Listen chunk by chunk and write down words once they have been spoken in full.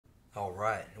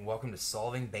Alright, and welcome to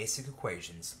Solving Basic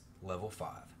Equations, Level 5.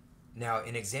 Now,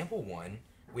 in example 1,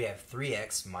 we have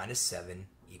 3x minus 7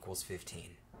 equals 15.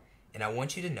 And I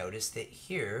want you to notice that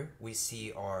here we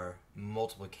see our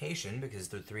multiplication, because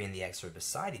the 3 and the x are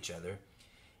beside each other,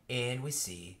 and we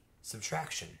see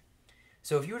subtraction.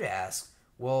 So if you were to ask,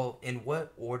 well, in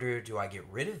what order do I get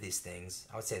rid of these things,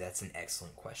 I would say that's an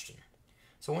excellent question.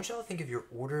 So I want you all to think of your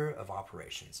order of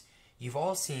operations. You've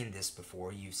all seen this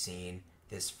before. You've seen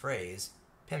this phrase,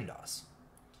 PEMDAS.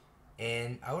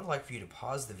 And I would like for you to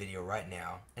pause the video right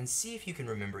now and see if you can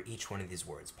remember each one of these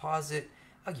words. Pause it.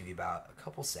 I'll give you about a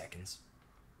couple seconds.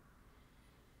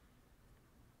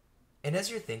 And as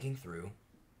you're thinking through,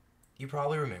 you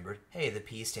probably remembered, hey, the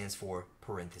P stands for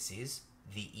parentheses,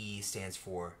 the E stands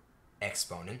for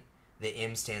exponent, the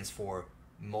M stands for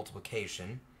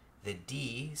multiplication, the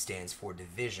D stands for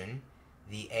division,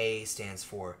 the A stands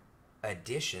for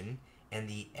addition, and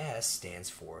the S stands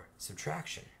for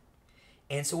subtraction.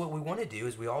 And so what we want to do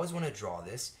is we always want to draw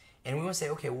this, and we want to say,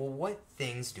 okay, well, what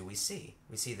things do we see?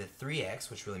 We see the 3x,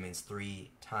 which really means 3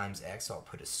 times x, so I'll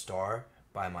put a star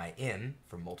by my M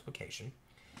for multiplication.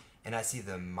 And I see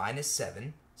the minus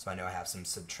 7, so I know I have some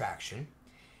subtraction.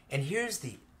 And here's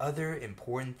the other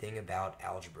important thing about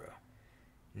algebra.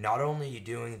 Not only are you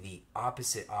doing the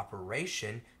opposite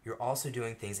operation, you're also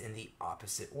doing things in the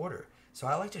opposite order. So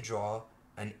I like to draw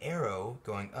an arrow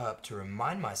going up to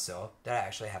remind myself that I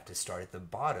actually have to start at the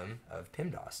bottom of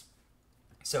PEMDAS.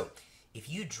 So if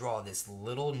you draw this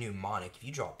little mnemonic, if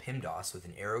you draw PEMDAS with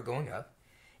an arrow going up,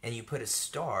 and you put a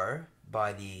star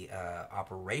by the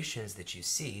operations that you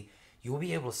see, you will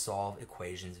be able to solve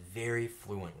equations very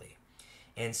fluently.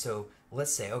 And so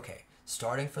let's say, okay,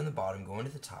 starting from the bottom, going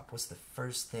to the top, what's the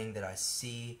first thing that I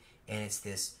see? And it's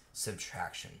this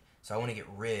subtraction. So I want to get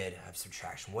rid of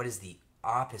subtraction. What is the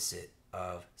opposite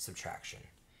of subtraction?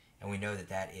 And we know that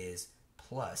that is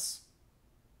plus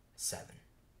 7.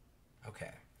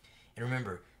 Okay. And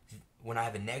remember, when I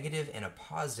have a negative and a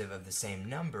positive of the same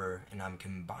number and I'm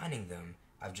combining them,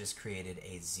 I've just created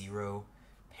a zero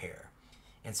pair.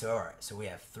 And so, alright, so we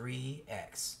have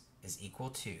 3x is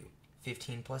equal to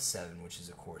 15 plus 7, which is,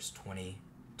 of course,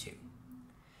 22.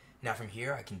 Now from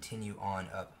here, I continue on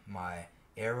up my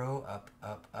arrow, up,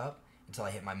 up, up, until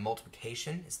I hit my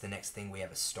multiplication. It's the next thing we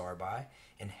have a star by.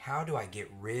 And how do I get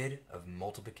rid of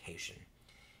multiplication?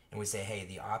 And we say, hey,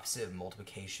 the opposite of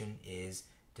multiplication is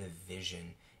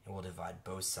division, and we'll divide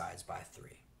both sides by 3.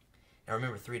 Now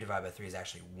remember, 3 divided by 3 is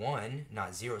actually 1,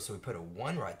 not 0, so we put a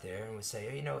 1 right there, and we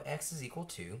say, you know, x is equal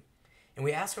to, and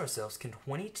we ask ourselves, can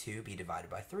 22 be divided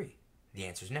by 3? The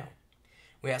answer is no.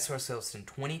 We ask ourselves, can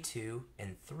 22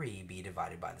 and 3 be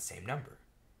divided by the same number?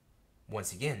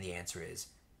 Once again, the answer is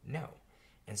no.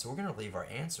 And so we're going to leave our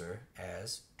answer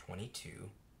as 22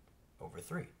 over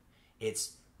 3.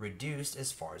 It's reduced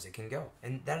as far as it can go.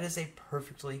 And that is a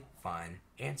perfectly fine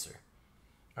answer.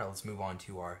 All right, let's move on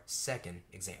to our second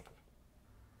example.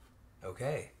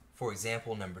 Okay, for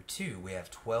example number 2, we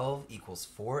have 12 equals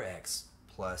 4x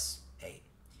plus 8.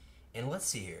 And let's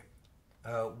see here.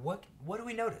 What do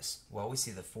we notice? Well, we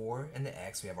see the 4 and the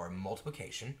x. We have our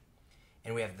multiplication.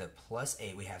 And we have the plus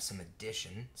 8. We have some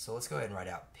addition. So let's go ahead and write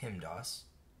out PEMDAS.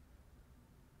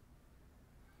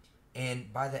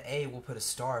 And by the A, we'll put a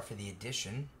star for the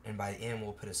addition. And by the M,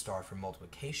 we'll put a star for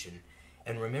multiplication.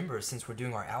 And remember, since we're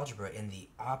doing our algebra in the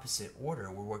opposite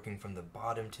order, we're working from the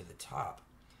bottom to the top.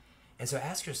 And so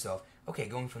ask yourself, okay,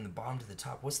 going from the bottom to the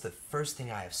top, what's the first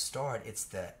thing I have starred? It's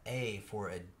the A for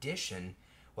addition.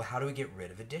 Well, how do we get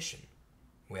rid of addition?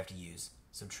 We have to use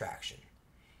subtraction.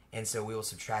 And so we will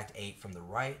subtract 8 from the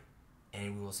right,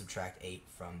 and we will subtract 8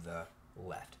 from the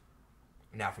left.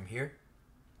 Now from here,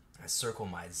 I circle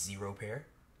my zero pair.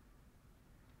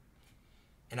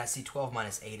 And I see 12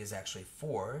 minus 8 is actually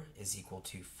 4, is equal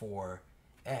to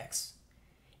 4x.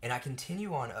 And I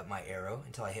continue on up my arrow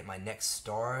until I hit my next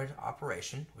starred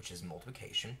operation, which is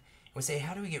multiplication. And we say,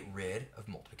 how do we get rid of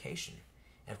multiplication?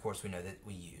 And of course, we know that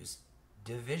we use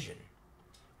division.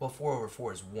 Well, 4 over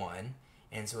 4 is 1.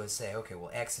 And so let's say, okay, well,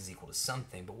 x is equal to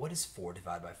something, but what is 4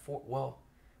 divided by 4? Well,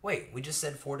 wait, we just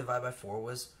said 4 divided by 4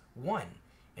 was 1.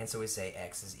 And so we say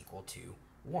x is equal to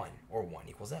 1, or 1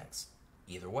 equals x.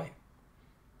 Either way.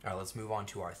 All right, let's move on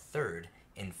to our third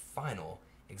and final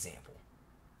example.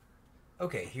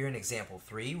 Okay, here in example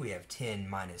 3, we have 10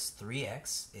 minus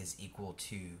 3x is equal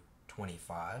to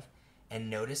 25. And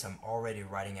notice I'm already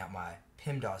writing out my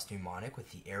PEMDAS mnemonic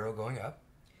with the arrow going up.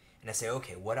 And I say,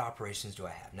 okay, what operations do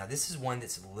I have? Now this is one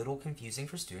that's a little confusing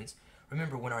for students.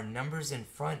 Remember, when our number's in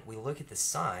front, we look at the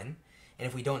sign, and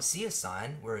if we don't see a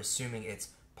sign, we're assuming it's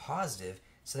positive,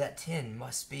 so that 10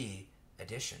 must be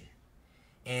addition.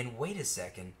 And wait a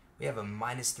second, we have a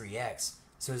minus 3x.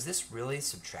 So is this really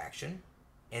subtraction?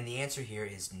 And the answer here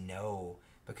is no,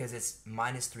 because it's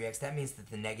minus 3x. That means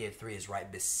that the negative 3 is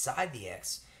right beside the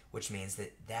x, which means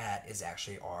that that is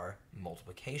actually our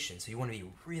multiplication. So you want to be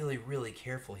really, really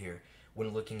careful here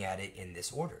when looking at it in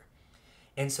this order.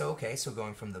 And so, okay, so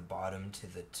going from the bottom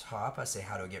to the top, I say,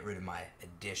 how do I get rid of my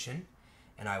addition?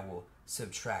 And I will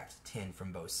subtract 10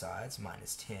 from both sides,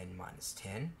 minus 10, minus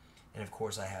 10. And of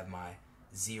course, I have my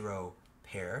 0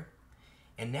 pair.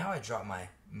 And now I drop my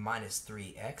minus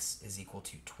 3x is equal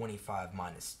to 25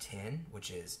 minus 10,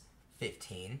 which is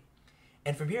 15.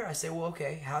 And from here, I say, well,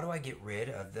 okay, how do I get rid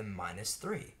of the minus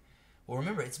 3? Well,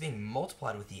 remember, it's being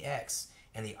multiplied with the x,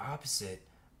 and the opposite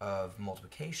of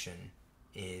multiplication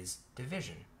is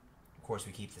division. Of course,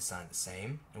 we keep the sign the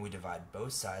same, and we divide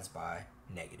both sides by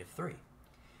negative 3.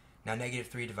 Now, negative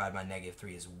 3 divided by negative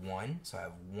 3 is 1, so I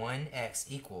have 1x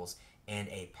equals, and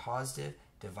a positive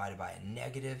divided by a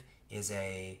negative is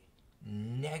a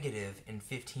negative, and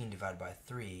 15 divided by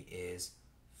 3 is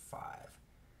 5.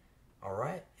 All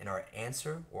right, and our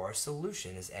answer or our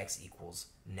solution is x equals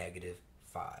negative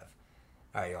 5.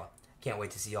 All right, y'all. Can't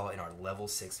wait to see y'all in our level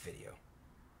 6 video.